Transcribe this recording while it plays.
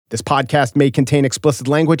This podcast may contain explicit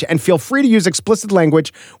language, and feel free to use explicit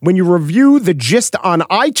language when you review The Gist on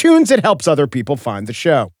iTunes. It helps other people find the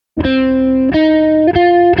show.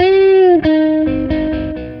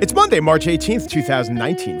 It's Monday, March 18th,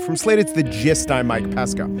 2019. From Slate, it's The Gist. I'm Mike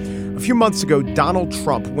Pesca. A few months ago, Donald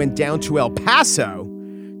Trump went down to El Paso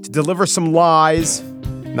to deliver some lies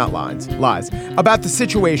about the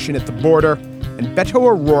situation at the border, and Beto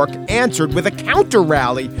O'Rourke answered with a counter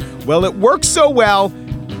rally. Well, it worked so well,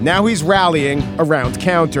 now he's rallying around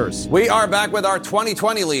counters. We are back with our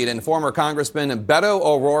 2020 lead, and former Congressman Beto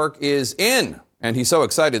O'Rourke is in. And he's so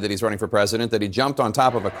excited that he's running for president that he jumped on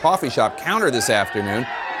top of a coffee shop counter this afternoon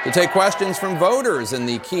to take questions from voters in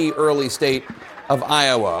the key early state of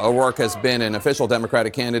Iowa. O'Rourke has been an official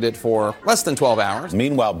Democratic candidate for less than 12 hours.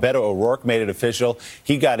 Meanwhile, Beto O'Rourke made it official.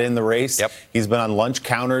 He got in the race. Yep. He's been on lunch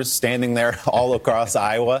counters, standing there all across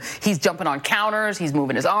Iowa. He's jumping on counters. He's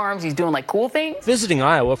moving his arms. He's doing like cool things. Visiting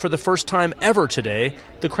Iowa for the first time ever today,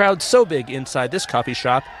 the crowd's so big inside this coffee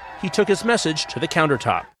shop, he took his message to the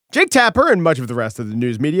countertop. Jake Tapper and much of the rest of the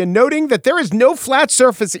news media noting that there is no flat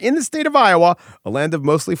surface in the state of Iowa, a land of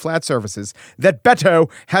mostly flat surfaces, that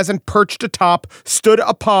Beto hasn't perched atop, stood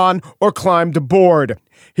upon, or climbed aboard.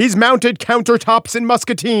 He's mounted countertops in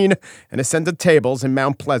Muscatine and ascended tables in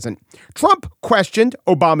Mount Pleasant. Trump questioned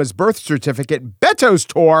Obama's birth certificate. Beto's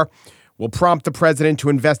tour will prompt the president to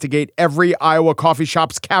investigate every Iowa coffee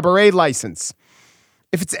shop's cabaret license.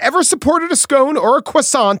 If it's ever supported a scone or a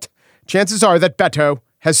croissant, chances are that Beto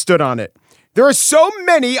has stood on it. There are so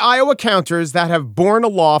many Iowa counters that have borne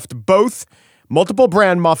aloft both multiple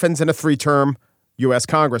brand muffins and a 3-term U.S.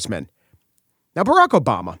 congressman. Now, Barack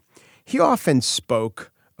Obama, he often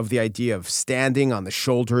spoke of the idea of standing on the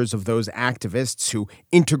shoulders of those activists who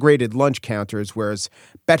integrated lunch counters, whereas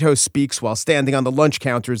Beto speaks while standing on the lunch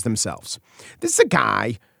counters themselves. This is a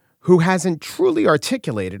guy who hasn't truly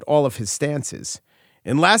articulated all of his stances,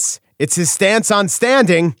 unless it's his stance on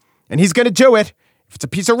standing, and he's going to do it. If it's a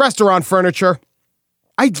piece of restaurant furniture,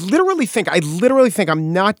 I literally think,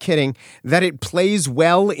 I'm not kidding, that it plays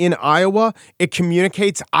well in Iowa. It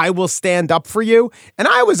communicates, I will stand up for you. And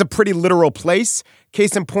Iowa's a pretty literal place.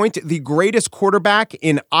 Case in point, the greatest quarterback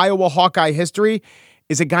in Iowa Hawkeye history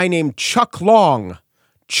is a guy named Chuck Long.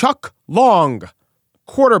 Chuck Long,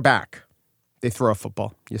 quarterback. They throw a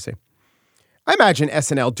football, you see. I imagine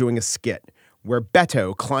SNL doing a skit where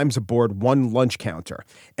Beto climbs aboard one lunch counter,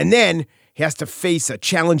 and then he has to face a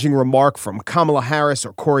challenging remark from Kamala Harris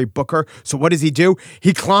or Cory Booker. So what does he do?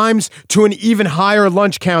 He climbs to an even higher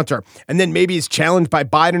lunch counter. And then maybe he's challenged by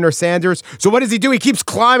Biden or Sanders. So what does he do? He keeps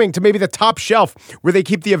climbing to maybe the top shelf where they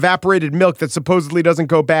keep the evaporated milk that supposedly doesn't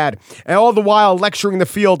go bad. And all the while lecturing the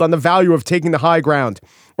field on the value of taking the high ground.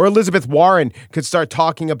 Or Elizabeth Warren could start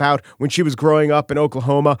talking about when she was growing up in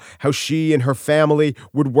Oklahoma, how she and her family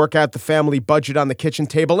would work out the family budget on the kitchen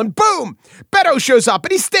table. And boom, Beto shows up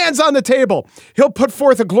and he stands on the table. He'll put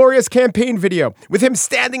forth a glorious campaign video with him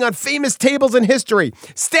standing on famous tables in history,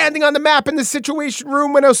 standing on the map in the Situation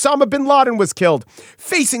Room when Osama bin Laden was killed,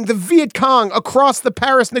 facing the Viet Cong across the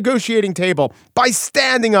Paris negotiating table by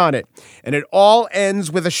standing on it. And it all ends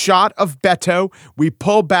with a shot of Beto. We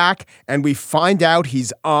pull back and we find out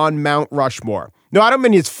he's on Mount Rushmore. No, I don't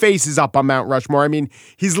mean his face is up on Mount Rushmore. I mean,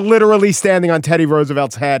 he's literally standing on Teddy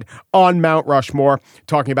Roosevelt's head on Mount Rushmore,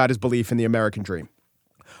 talking about his belief in the American dream.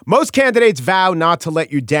 Most candidates vow not to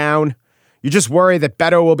let you down. You just worry that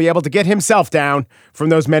Beto will be able to get himself down from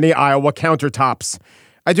those many Iowa countertops.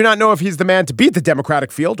 I do not know if he's the man to beat the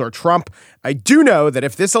Democratic field or Trump. I do know that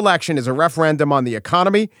if this election is a referendum on the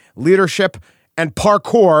economy, leadership, and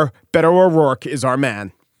parkour, Beto O'Rourke is our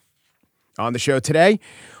man. On the show today,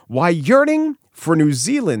 why yearning for New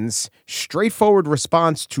Zealand's straightforward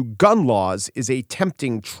response to gun laws is a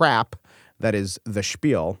tempting trap. That is the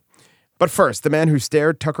spiel. But first, the man who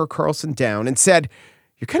stared Tucker Carlson down and said,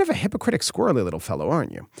 "You're kind of a hypocritic, squirrely little fellow,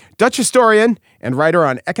 aren't you?" Dutch historian and writer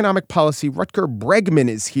on economic policy Rutger Bregman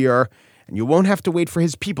is here, and you won't have to wait for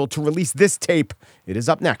his people to release this tape. It is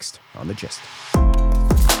up next on The Gist.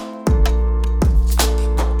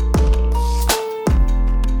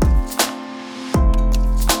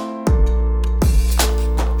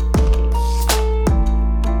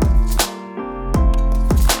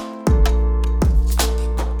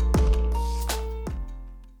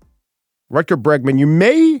 Rutger Bregman, you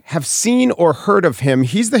may have seen or heard of him.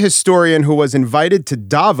 He's the historian who was invited to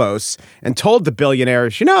Davos and told the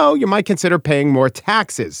billionaires, you might consider paying more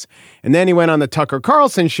taxes. And then he went on the Tucker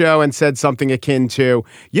Carlson show and said something akin to,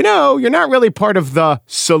 you're not really part of the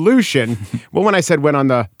solution. Well, when I said went on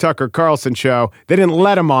the Tucker Carlson show, they didn't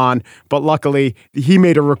let him on, but luckily he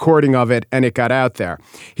made a recording of it and it got out there.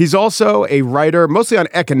 He's also a writer, mostly on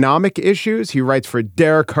economic issues. He writes for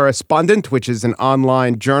Der Correspondent, which is an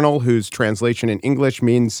online journal whose translation in English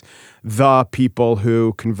means the people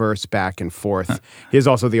who converse back and forth. He is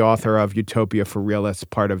also the author of Utopia for Realists,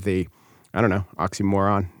 part of the,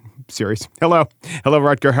 oxymoron series. Hello,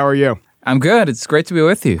 Rutger. How are you? I'm good. It's great to be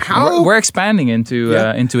with you. We're expanding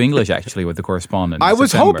into English, actually, with The Correspondent. I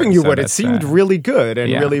was hoping you would. It seemed really good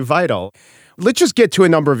and really vital. Let's just get to a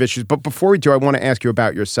number of issues. But before we do, I want to ask you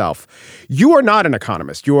about yourself. You are not an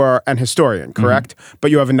economist. You are an historian, correct? Mm-hmm.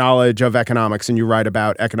 But you have a knowledge of economics and you write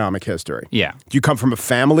about economic history. Yeah. Do you come from a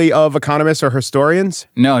family of economists or historians?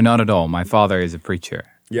 No, not at all. My father is a preacher.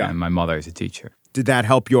 Yeah. And my mother is a teacher. Did that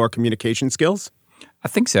help your communication skills? I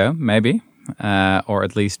think so, maybe. Or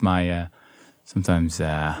at least my sometimes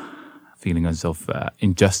feeling of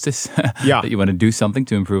injustice. That you want to do something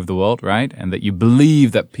to improve the world, right? And that you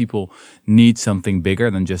believe that people need something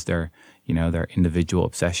bigger than just their individual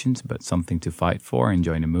obsessions, but something to fight for and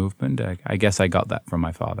join a movement. I guess I got that from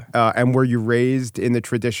my father. And were you raised in the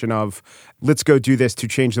tradition of, let's go do this to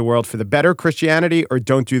change the world for the better Christianity, or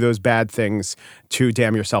don't do those bad things to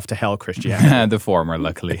damn yourself to hell Christianity? The former,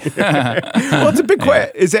 luckily. Well, it's a big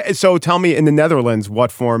question. So tell me, in the Netherlands,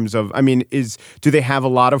 what forms of, do they have a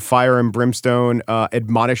lot of fire and brimstone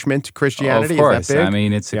admonishment Christianity? Of course. Is that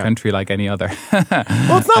big? It's a country like any other.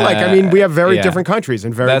 Well, it's not like, we have very different countries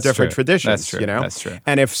and very different traditions. That's true. That's true.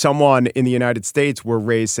 And if someone in the United States were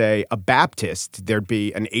raised, say, a Baptist, there'd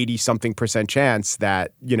be an 80-something% chance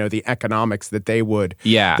that, the economics that they would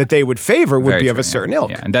favor would be of a certain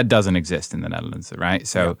ilk. Yeah, and that doesn't exist in the Netherlands, right?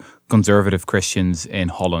 So conservative Christians in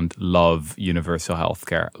Holland love universal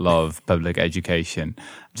healthcare, love public education,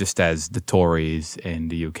 just as the Tories in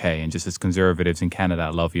the UK and just as conservatives in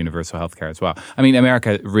Canada love universal healthcare as well.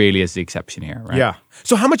 America really is the exception here, right? Yeah.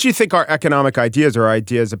 So how much do you think our economic ideas are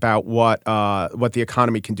ideas about what the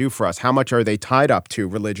economy can do for us? How much are they tied up to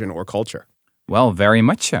religion or culture? Well, very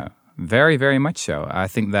much so. Very, very much so. I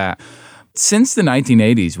think that since the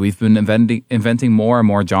 1980s, we've been inventing more and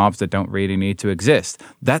more jobs that don't really need to exist.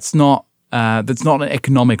 That's not an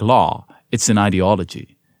economic law. It's an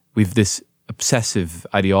ideology. We've this obsessive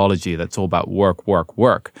ideology that's all about work, work,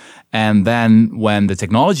 work. And then when the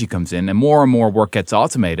technology comes in and more work gets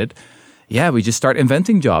automated, we just start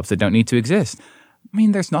inventing jobs that don't need to exist.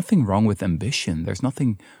 There's nothing wrong with ambition. There's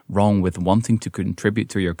nothing wrong with wanting to contribute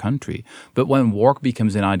to your country. But when work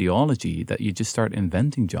becomes an ideology that you just start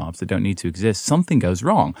inventing jobs that don't need to exist, something goes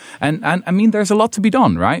wrong. And there's a lot to be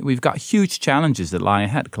done, right? We've got huge challenges that lie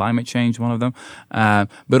ahead. Climate change, one of them.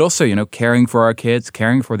 But also, caring for our kids,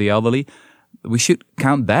 caring for the elderly. We should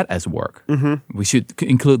count that as work. Mm-hmm. We should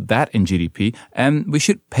include that in GDP, and we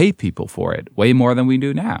should pay people for it way more than we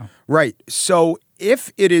do now. Right. So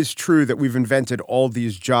if it is true that we've invented all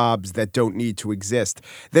these jobs that don't need to exist,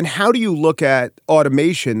 then how do you look at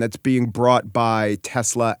automation that's being brought by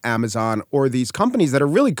Tesla, Amazon, or these companies that are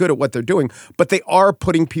really good at what they're doing, but they are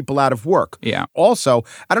putting people out of work? Yeah. Also,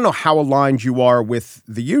 I don't know how aligned you are with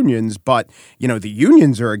the unions, but, the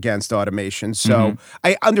unions are against automation. So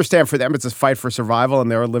I understand for them it's a fight for survival and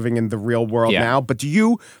they're living in the real world now. But do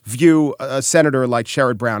you view a senator like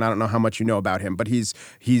Sherrod Brown? I don't know how much you know about him, but he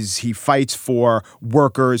fights for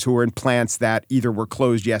workers who are in plants that either were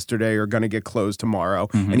closed yesterday or going to get closed tomorrow.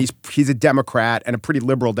 Mm-hmm. And he's a Democrat and a pretty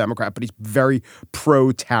liberal Democrat, but he's very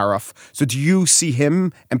pro-tariff. So do you see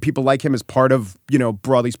him and people like him as part of,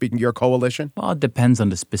 broadly speaking, your coalition? Well, it depends on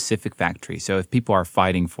the specific factory. So if people are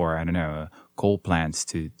fighting for, coal plants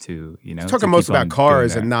to He's talking most about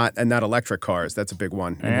cars and not electric cars. That's a big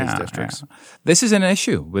one in his districts. Yeah. This is an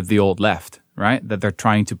issue with the old left, right? That they're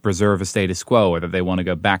trying to preserve a status quo or that they want to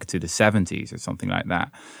go back to the 70s or something like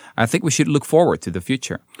that. I think we should look forward to the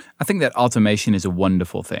future. I think that automation is a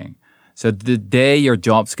wonderful thing. So the day your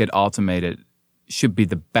jobs get automated should be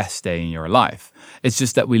the best day in your life. It's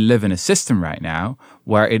just that we live in a system right now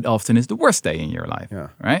where it often is the worst day in your life,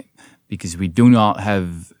 right? Because we do not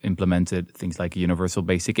have implemented things like a universal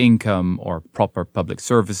basic income or proper public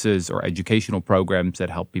services or educational programs that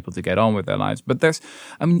help people to get on with their lives. But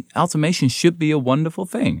automation should be a wonderful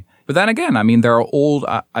thing. But then again, there are old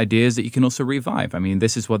ideas that you can also revive.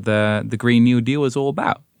 This is what the Green New Deal is all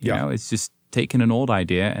about. You know, it's just taking an old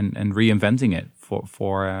idea and reinventing it for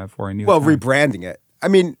a new time. Rebranding it.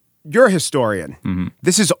 you're a historian.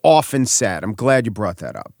 This is often said. I'm glad you brought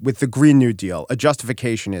that up. With the Green New Deal, a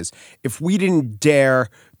justification is if we didn't dare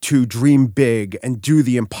to dream big and do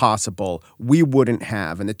the impossible, we wouldn't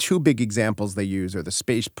have. And the two big examples they use are the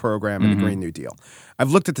space program and the Green New Deal. I've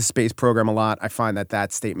looked at the space program a lot. I find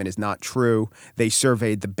that statement is not true. They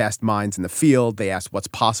surveyed the best minds in the field. They asked what's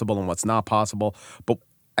possible and what's not possible. But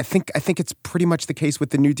I think it's pretty much the case with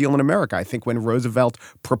the New Deal in America. I think when Roosevelt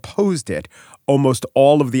proposed it, almost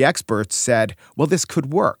all of the experts said, well, this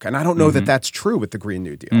could work. And I don't know that that's true with the Green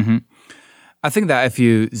New Deal. I think that if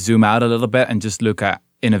you zoom out a little bit and just look at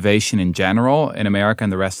innovation in general in America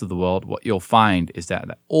and the rest of the world, what you'll find is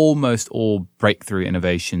that almost all breakthrough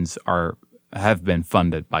innovations have been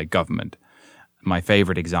funded by government. My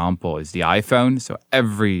favorite example is the iPhone. So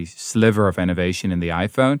every sliver of innovation in the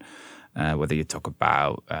iPhone, whether you talk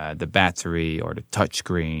about the battery or the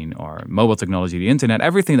touchscreen or mobile technology, the internet,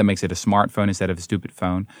 everything that makes it a smartphone instead of a stupid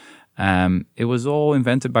phone, it was all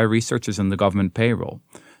invented by researchers on the government payroll.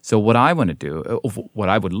 So what I want to do, what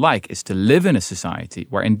I would like, is to live in a society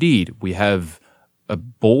where indeed we have a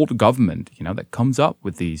bold government, that comes up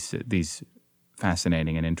with these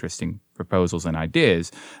fascinating and interesting proposals and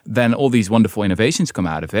ideas. Then all these wonderful innovations come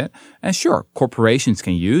out of it. And sure, corporations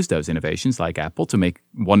can use those innovations like Apple to make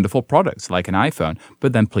wonderful products like an iPhone,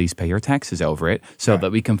 but then please pay your taxes over it so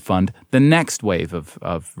that we can fund the next wave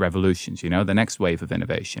of revolutions, the next wave of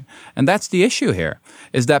innovation. And that's the issue here,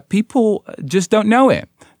 is that people just don't know it.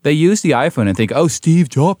 They use the iPhone and think, oh, Steve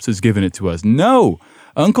Jobs has given it to us. No,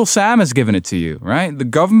 Uncle Sam has given it to you, right? The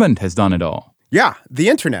government has done it all. Yeah, the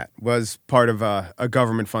internet was part of a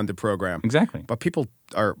government-funded program. Exactly. But people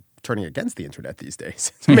are turning against the internet these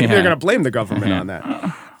days. So maybe they're going to blame the government on that.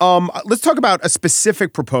 Let's talk about a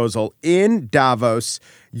specific proposal. In Davos,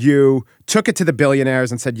 you took it to the billionaires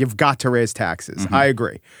and said, you've got to raise taxes. I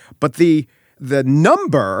agree. But the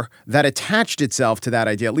number that attached itself to that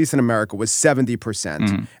idea, at least in America, was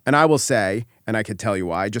 70%. And I will say, and I could tell you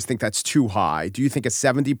why, I just think that's too high. Do you think a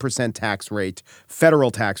 70% tax rate,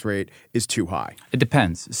 federal tax rate, is too high? It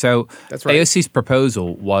depends. So that's right. AOC's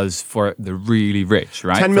proposal was for the really rich,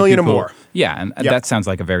 right? 10 million or more. Yeah, and that sounds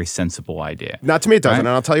like a very sensible idea. Not to me, it doesn't, right? and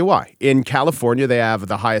I'll tell you why. In California, they have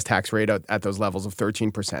the highest tax rate at those levels of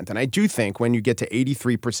 13%. And I do think when you get to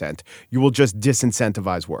 83%, you will just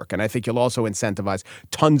disincentivize work. And I think you'll also incentivize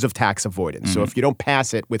tons of tax avoidance. So if you don't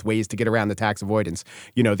pass it with ways to get around the tax avoidance,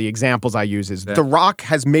 the examples I use is The Rock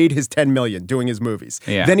has made his $10 million doing his movies.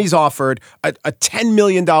 Yeah. Then he's offered a $10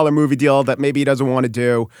 million movie deal that maybe he doesn't want to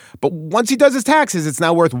do. But once he does his taxes, it's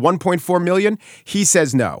now worth $1.4 million. He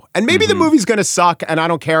says no. And maybe the movie's going to suck and I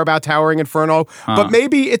don't care about Towering Inferno, but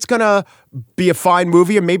maybe it's going to be a fine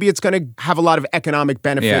movie and maybe it's going to have a lot of economic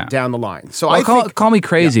benefit down the line. So call me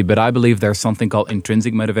crazy, but I believe there's something called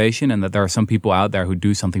intrinsic motivation and that there are some people out there who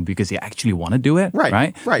do something because they actually want to do it,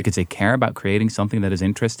 right? Because they care about creating something that is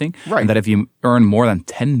interesting. Right. And that if you earn more than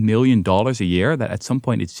 $10 million a year, that at some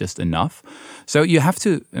point it's just enough. So you have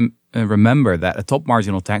to remember that a top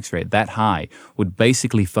marginal tax rate that high would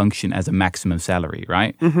basically function as a maximum salary,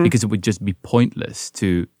 right? Because it would just be pointless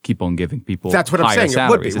to keep on giving people That's what I'm saying.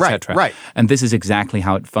 salaries, it would be. etc. Right. And this is exactly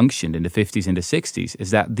how it functioned in the 50s and the 60s,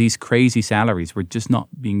 is that these crazy salaries were just not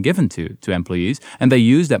being given to employees, and they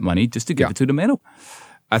used that money just to give it to the middle.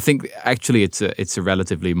 I think actually it's a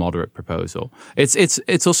relatively moderate proposal.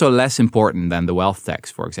 It's also less important than the wealth tax,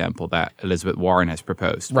 for example, that Elizabeth Warren has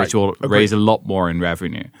proposed, which will raise a lot more in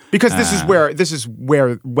revenue. Because this is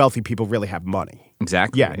where wealthy people really have money.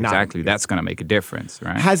 Exactly. Yeah, exactly. That's going to make a difference,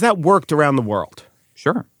 right? Has that worked around the world?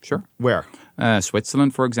 Sure. Where?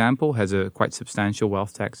 Switzerland, for example, has a quite substantial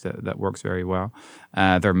wealth tax that works very well.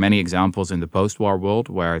 There are many examples in the post-war world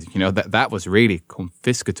where that was really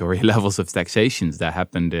confiscatory levels of taxations that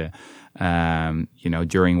happened,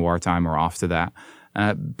 during wartime or after that.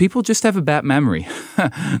 People just have a bad memory.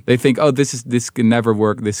 They think, oh, this can never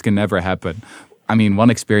work. This can never happen. I mean, one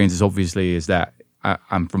experience is that.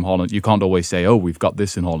 I'm from Holland. You can't always say, oh, we've got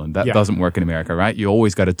this in Holland. That doesn't work in America, right? You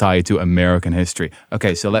always got to tie it to American history.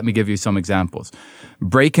 Okay, so let me give you some examples.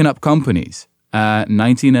 Breaking up companies.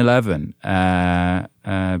 1911,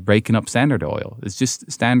 breaking up Standard Oil. It's just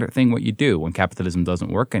a standard thing what you do when capitalism doesn't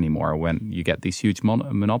work anymore, when you get these huge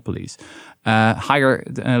monopolies. Higher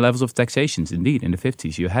levels of taxations, indeed, in the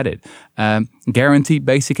 50s, you had it. Guaranteed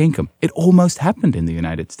basic income. It almost happened in the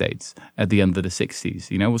United States at the end of the 60s.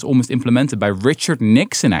 It was almost implemented by Richard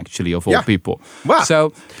Nixon, actually, of all people. Wow.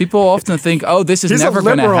 So people often think, oh, this is never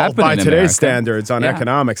going to happen by in today's America. standards on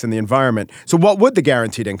economics and the environment. So what would the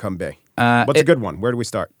guaranteed income be? What's a good one? Where do we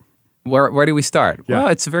start? Where do we start? Yeah. Well,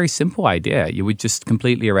 it's a very simple idea. You would just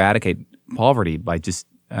completely eradicate poverty by just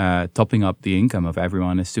topping up the income of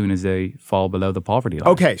everyone as soon as they fall below the poverty line.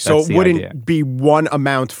 Okay, so That's it the wouldn't idea. be one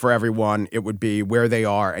amount for everyone. It would be where they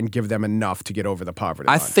are and give them enough to get over the poverty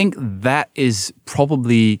line. I think that is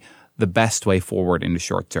probably the best way forward in the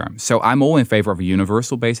short term. So I'm all in favor of a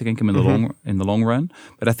universal basic income in the long run.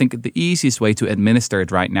 But I think the easiest way to administer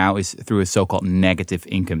it right now is through a so-called negative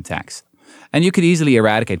income tax. And you could easily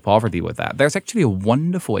eradicate poverty with that. There's actually a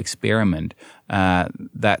wonderful experiment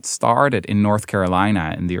that started in North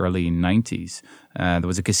Carolina in the early 90s. There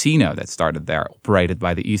was a casino that started there, operated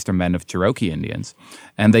by the Eastern Band of Cherokee Indians.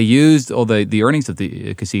 And they used all the earnings of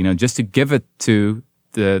the casino just to give it to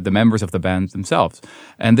the members of the band themselves.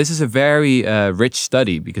 And this is a very rich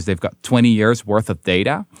study because they've got 20 years worth of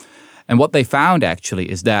data. And what they found actually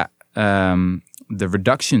is that the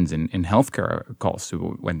reductions in healthcare costs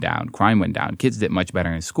went down, crime went down, kids did much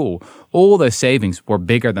better in school. All those savings were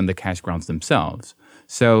bigger than the cash grants themselves.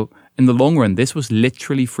 So in the long run, this was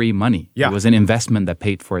literally free money. Yeah. It was an investment that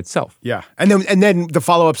paid for itself. Yeah. And then the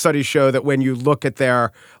follow-up studies show that when you look at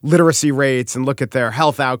their literacy rates and look at their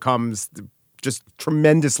health outcomes, just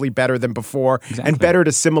tremendously better than before and better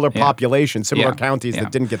to similar populations, similar counties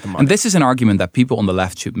that didn't get the money. And this is an argument that people on the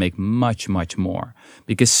left should make much, much more.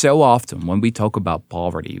 Because so often when we talk about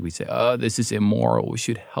poverty, we say, oh, this is immoral, we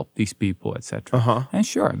should help these people, etc. And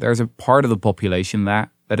sure, there's a part of the population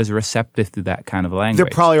that is receptive to that kind of language.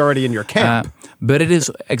 They're probably already in your camp. But it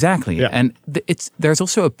is, exactly. Yeah. And there's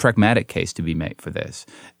also a pragmatic case to be made for this.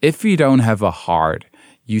 If you don't have a heart,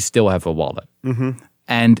 you still have a wallet.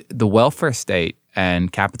 And the welfare state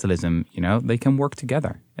and capitalism, they can work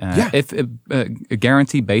together. If a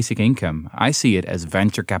guaranteed basic income, I see it as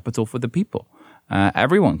venture capital for the people.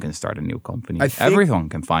 Everyone can start a new company. Everyone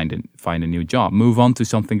can find a new job, move on to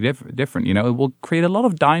something different. It will create a lot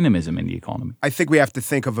of dynamism in the economy. I think we have to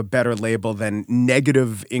think of a better label than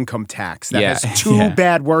negative income tax. That has two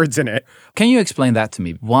bad words in it. Can you explain that to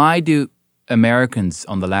me? Why do Americans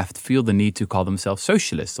on the left feel the need to call themselves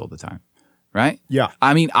socialists all the time? Right? Yeah.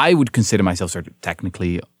 I mean, I would consider myself sort of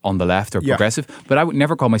technically on the left or progressive, but I would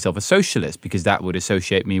never call myself a socialist because that would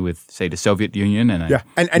associate me with, say, the Soviet Union, and I'm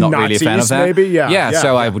and not Nazis, really a fan of that. Maybe,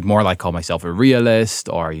 So I would more like call myself a realist,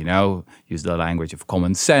 or use the language of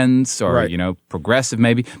common sense, or progressive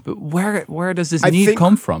maybe. But where does this need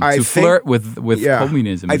come from to flirt with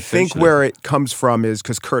communism? I think where it comes from is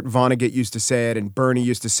because Kurt Vonnegut used to say it, and Bernie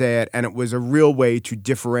used to say it, and it was a real way to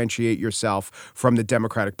differentiate yourself from the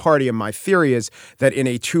Democratic Party. And my theory is that in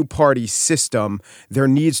a two-party system, there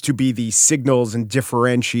needs to be these signals and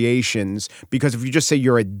differentiations, because if you just say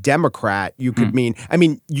you're a Democrat, you could mean,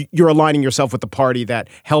 you're aligning yourself with the party that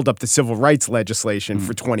held up the civil rights legislation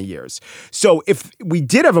for 20 years. So if we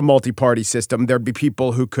did have a multi-party system, there'd be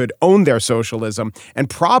people who could own their socialism, and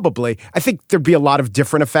probably, I think there'd be a lot of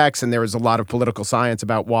different effects, and there is a lot of political science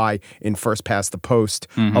about why in first past the post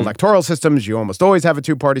electoral systems, you almost always have a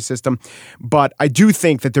two-party system. But I do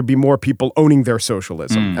think that there'd be more people owning their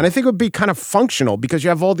socialism. And I think it would be kind of functional because you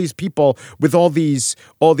have all these people with all these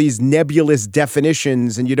nebulous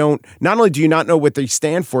definitions, and not only do you not know what they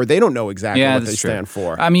stand for, they don't know exactly what they stand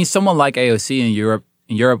for. I mean, someone like AOC in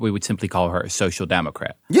Europe, we would simply call her a social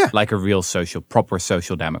democrat. Yeah. Like a real proper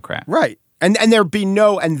social democrat. Right. And there'd be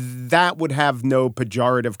and that would have no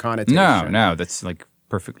pejorative connotation. No, that's like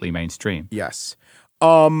perfectly mainstream. Yes.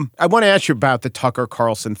 I want to ask you about the Tucker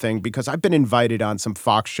Carlson thing, because I've been invited on some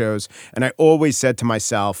Fox shows, and I always said to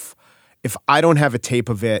myself, if I don't have a tape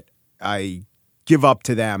of it, I give up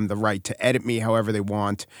to them the right to edit me however they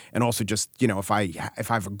want. And also just, if I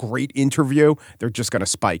have a great interview, they're just going to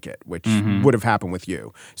spike it, which would have happened with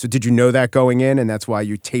you. So did you know that going in, and that's why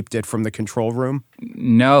you taped it from the control room?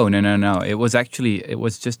 No. It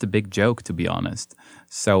was just a big joke, to be honest.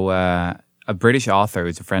 So a British author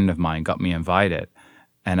who's a friend of mine got me invited.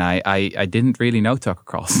 And I didn't really know Tucker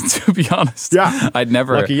Carlson, to be honest. Yeah, I'd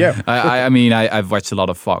never. Lucky you. I've watched a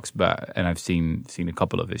lot of Fox, and I've seen a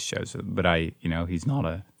couple of his shows, but he's not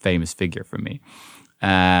a famous figure for me.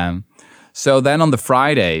 So then on the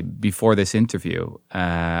Friday before this interview,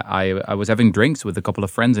 I was having drinks with a couple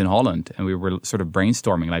of friends in Holland, and we were sort of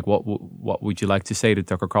brainstorming, like, what would you like to say to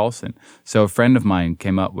Tucker Carlson? So a friend of mine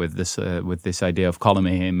came up with this idea of calling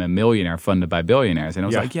him a millionaire funded by billionaires, and I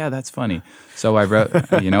was like, yeah, that's funny. So I wrote,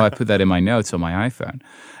 I put that in my notes on my iPhone,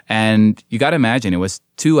 and you got to imagine it was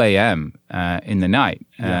 2 a.m. In the night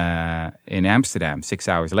in Amsterdam, 6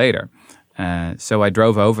 hours later. So I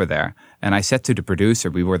drove over there, and I said to the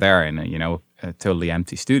producer, we were there in a totally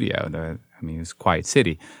empty studio. I mean, it was a quiet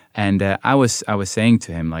city. And I was saying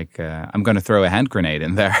to him, like, I'm going to throw a hand grenade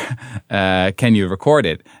in there. Can you record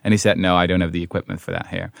it? And he said, no, I don't have the equipment for that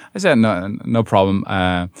here. I said, no problem.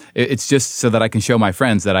 It's just so that I can show my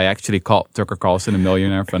friends that I actually called Tucker Carlson a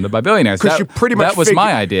millionaire funded by billionaires. That was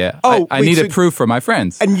my idea. I needed proof for my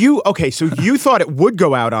friends. And so you thought it would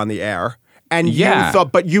go out on the air. And you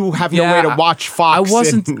thought, but you have no way to watch Fox.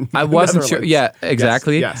 I wasn't sure. Yeah,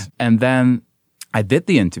 exactly. Yes. And then I did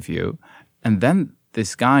the interview, and then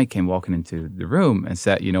this guy came walking into the room and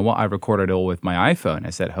said, you know what, I recorded it all with my iPhone. I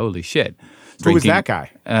said, holy shit. Who was that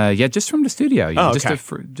guy? Just from the studio. You know, okay.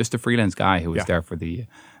 Just a freelance guy who was there for the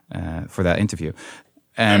for that interview.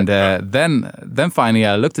 And then finally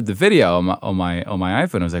I looked at the video on my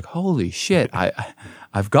iPhone. I was like, holy shit,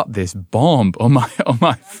 I've got this bomb on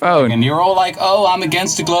my phone. And you're all like, oh, I'm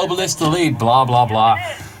against the globalist elite, blah, blah, blah.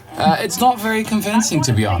 It's not very convincing,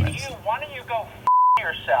 to be honest. Why don't you go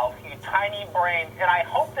yourself, you tiny brain, and I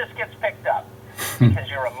hope this gets picked up, because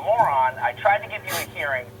you're a moron. I tried to give you a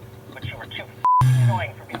hearing, but you were too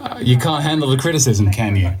annoying for me. You can't handle the criticism,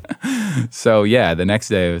 can you? So, the next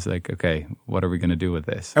day I was like, okay, what are we going to do with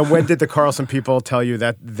this? And when did the Carlson people tell you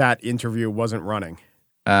that interview wasn't running?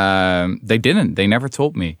 They didn't. They never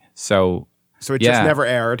told me. So it just never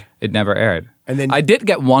aired? It never aired. And then I did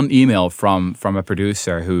get one email from a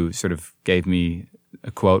producer who sort of gave me a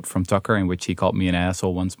quote from Tucker in which he called me an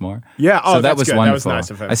asshole once more. Yeah, so that was good. wonderful. That was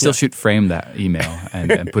nice of him. I still should frame that email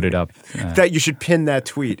and put it up. That you should pin that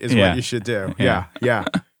tweet is what you should do. Yeah.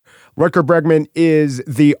 Rutger Bregman is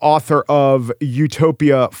the author of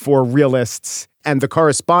Utopia for Realists and The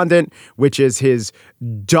Correspondent, which is his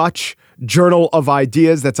Dutch journal of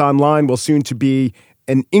ideas that's online, will soon to be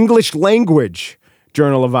an English language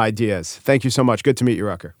journal of ideas. Thank you so much. Good to meet you,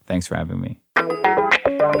 Rutger. Thanks for having me.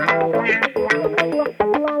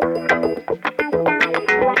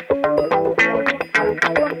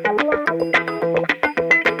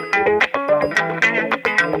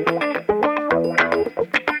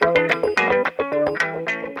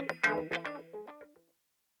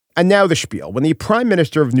 And now the spiel. When the Prime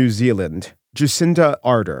Minister of New Zealand, Jacinda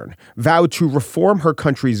Ardern, vowed to reform her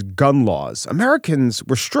country's gun laws, Americans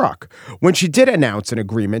were struck. When she did announce an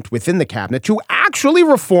agreement within the cabinet to actually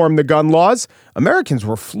reform the gun laws, Americans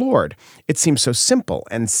were floored. It seemed so simple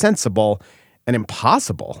and sensible and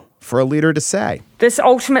impossible for a leader to say. This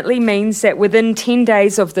ultimately means that within 10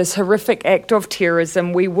 days of this horrific act of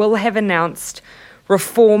terrorism, we will have announced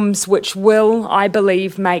reforms which will, I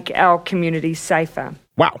believe, make our communities safer.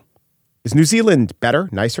 Wow. Is New Zealand better,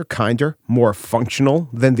 nicer, kinder, more functional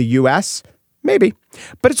than the U.S.? Maybe.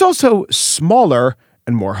 But it's also smaller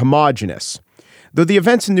and more homogenous. Though the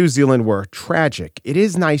events in New Zealand were tragic, it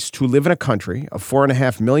is nice to live in a country of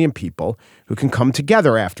 4.5 million people who can come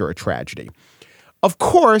together after a tragedy. Of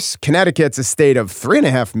course, Connecticut's a state of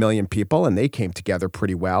 3.5 million people, and they came together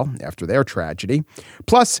pretty well after their tragedy.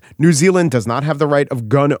 Plus, New Zealand does not have the right of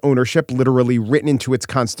gun ownership literally written into its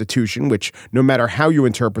constitution, which, no matter how you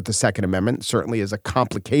interpret the Second Amendment, certainly is a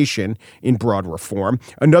complication in broad reform.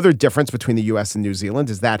 Another difference between the U.S. and New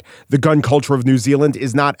Zealand is that the gun culture of New Zealand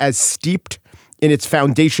is not as steeped in its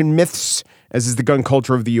foundation myths as is the gun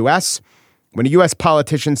culture of the U.S. When a U.S.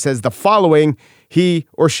 politician says the following, he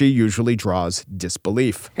or she usually draws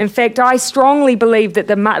disbelief. In fact, I strongly believe that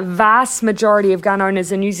the vast majority of gun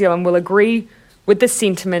owners in New Zealand will agree with the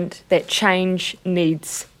sentiment that change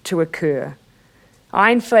needs to occur.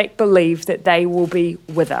 I, in fact, believe that they will be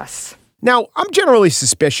with us. Now, I'm generally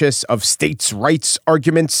suspicious of states' rights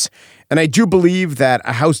arguments, and I do believe that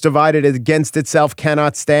a house divided against itself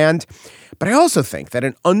cannot stand. But I also think that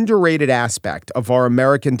an underrated aspect of our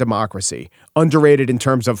American democracy, underrated in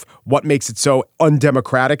terms of what makes it so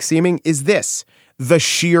undemocratic seeming, is this: the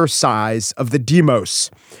sheer size of the demos.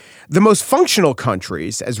 The most functional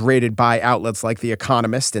countries, as rated by outlets like The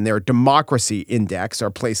Economist in their democracy index, are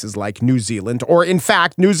places like New Zealand, or in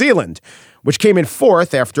fact, New Zealand, which came in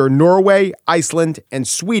fourth after Norway, Iceland, and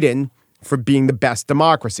Sweden for being the best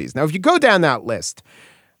democracies. Now, if you go down that list,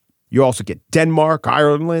 you also get Denmark,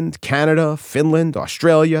 Ireland, Canada, Finland,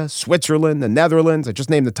 Australia, Switzerland, the Netherlands. I just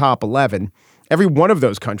named the top 11. Every one of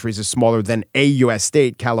those countries is smaller than a U.S.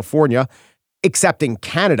 state, California, excepting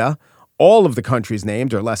Canada. All of the countries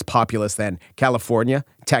named are less populous than California,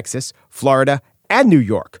 Texas, Florida, and New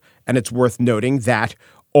York. And it's worth noting that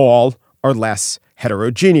all are less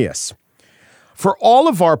heterogeneous. For all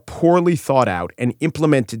of our poorly thought out and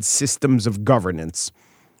implemented systems of governance,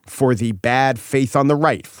 for the bad faith on the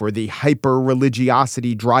right, for the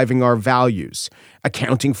hyper-religiosity driving our values,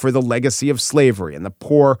 accounting for the legacy of slavery and the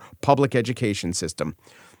poor public education system,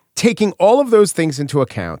 taking all of those things into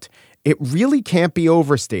account, it really can't be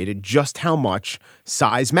overstated just how much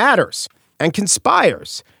size matters and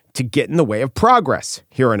conspires to get in the way of progress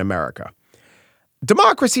here in America.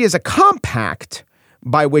 Democracy is a compact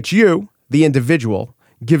by which you, the individual,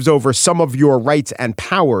 gives over some of your rights and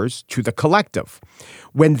powers to the collective.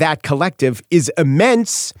 When that collective is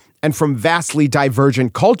immense and from vastly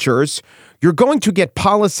divergent cultures, you're going to get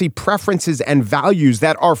policy preferences and values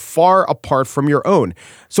that are far apart from your own.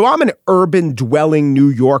 So I'm an urban dwelling New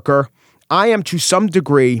Yorker. I am to some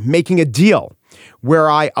degree making a deal where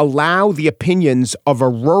I allow the opinions of a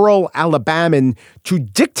rural Alabaman to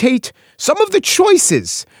dictate some of the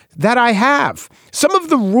choices that I have, some of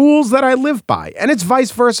the rules that I live by. And it's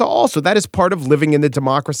vice versa also. That is part of living in the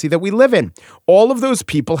democracy that we live in. All of those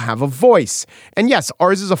people have a voice. And yes,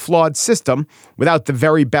 ours is a flawed system without the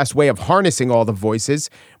very best way of harnessing all the voices.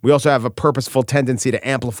 We also have a purposeful tendency to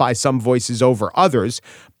amplify some voices over others.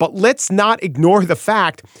 But let's not ignore the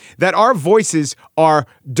fact that our voices are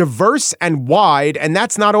diverse and wide, and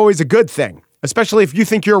that's not always a good thing, especially if you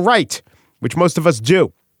think you're right, which most of us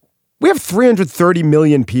do. We have 330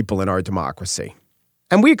 million people in our democracy,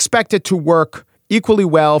 and we expect it to work equally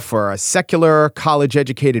well for a secular,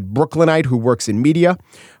 college-educated Brooklynite who works in media,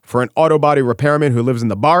 for an auto body repairman who lives in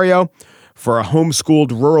the barrio, for a homeschooled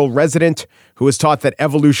rural resident who is taught that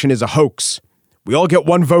evolution is a hoax. We all get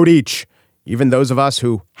one vote each, even those of us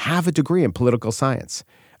who have a degree in political science.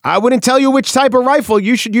 I wouldn't tell you which type of rifle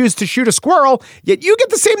you should use to shoot a squirrel, yet you get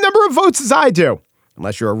the same number of votes as I do.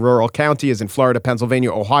 Unless you're a rural county, as in Florida,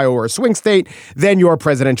 Pennsylvania, Ohio, or a swing state, then your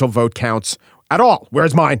presidential vote counts at all,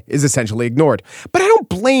 whereas mine is essentially ignored. But I don't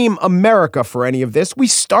blame America for any of this. We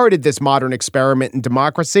started this modern experiment in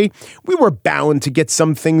democracy. We were bound to get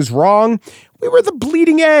some things wrong. We were the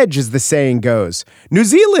bleeding edge, as the saying goes. New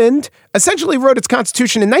Zealand essentially wrote its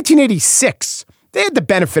constitution in 1986. They had the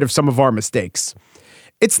benefit of some of our mistakes.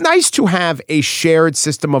 It's nice to have a shared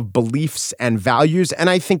system of beliefs and values, and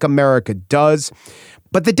I think America does.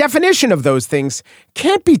 But the definition of those things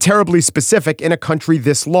can't be terribly specific in a country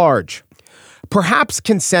this large. Perhaps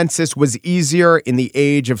consensus was easier in the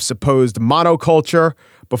age of supposed monoculture,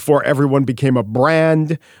 before everyone became a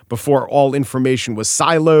brand, before all information was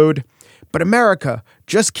siloed. But America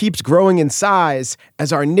just keeps growing in size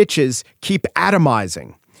as our niches keep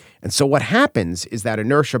atomizing. And so what happens is that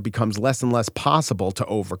inertia becomes less and less possible to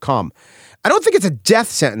overcome. I don't think it's a death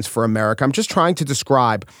sentence for America. I'm just trying to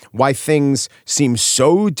describe why things seem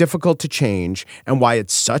so difficult to change and why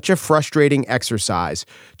it's such a frustrating exercise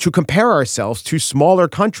to compare ourselves to smaller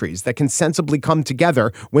countries that can sensibly come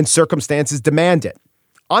together when circumstances demand it.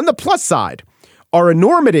 On the plus side, our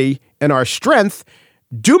enormity and our strength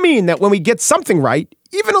do mean that when we get something right,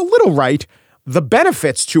 even a little right, the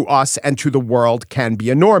benefits to us and to the world can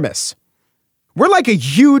be enormous. We're like a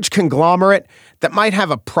huge conglomerate that might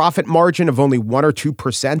have a profit margin of only 1 or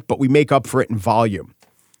 2%, but we make up for it in volume.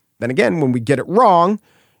 Then again, when we get it wrong,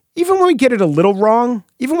 even when we get it a little wrong,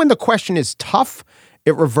 even when the question is tough,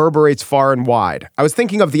 it reverberates far and wide. I was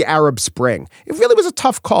thinking of the Arab Spring. It really was a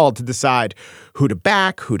tough call to decide who to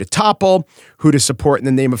back, who to topple, who to support in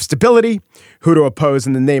the name of stability, who to oppose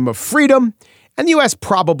in the name of freedom. And the U.S.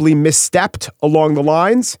 probably misstepped along the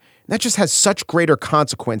lines. That just has such greater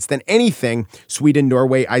consequence than anything Sweden,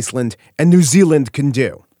 Norway, Iceland, and New Zealand can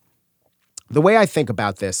do. The way I think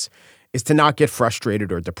about this is to not get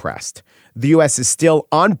frustrated or depressed. The U.S. is still,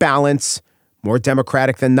 on balance, more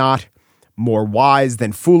democratic than not, more wise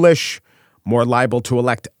than foolish, more liable to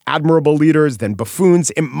elect admirable leaders than buffoons.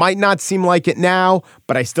 It might not seem like it now,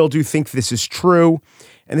 but I still do think this is true.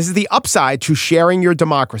 And this is the upside to sharing your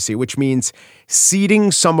democracy, which means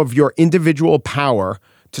ceding some of your individual power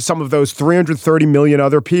to some of those 330 million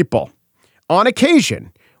other people. On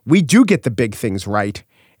occasion, we do get the big things right.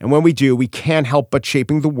 And when we do, we can't help but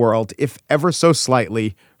shaping the world, if ever so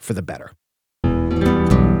slightly, for the better.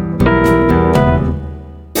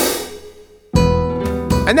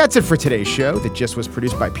 And that's it for today's show. The Gist was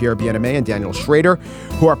produced by Pierre Bien-Aimé and Daniel Schrader,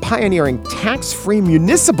 who are pioneering tax-free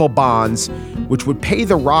municipal bonds, which would pay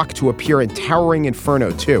The Rock to appear in Towering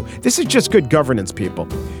Inferno 2. This is just good governance, people.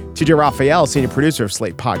 TJ Raphael, senior producer of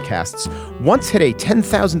Slate Podcasts, once hit a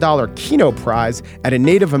 $10,000 Keno prize at a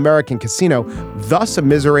Native American casino, thus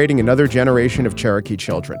immiserating another generation of Cherokee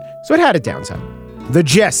children. So it had a downside. The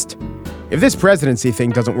Gist. If this presidency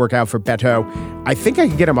thing doesn't work out for Beto, I think I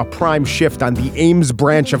could get him a prime shift on the Ames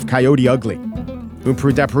branch of Coyote Ugly.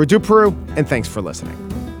 Umpru depru dupru, and thanks for listening.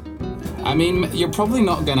 I mean, you're probably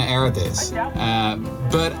not going to air this,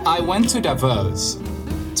 but I went to Davos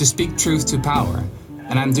to speak truth to power,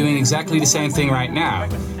 and I'm doing exactly the same thing right now.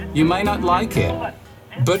 You might not like it,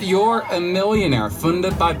 But you're a millionaire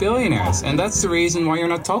funded by billionaires, and that's the reason why you're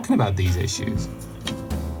not talking about these issues.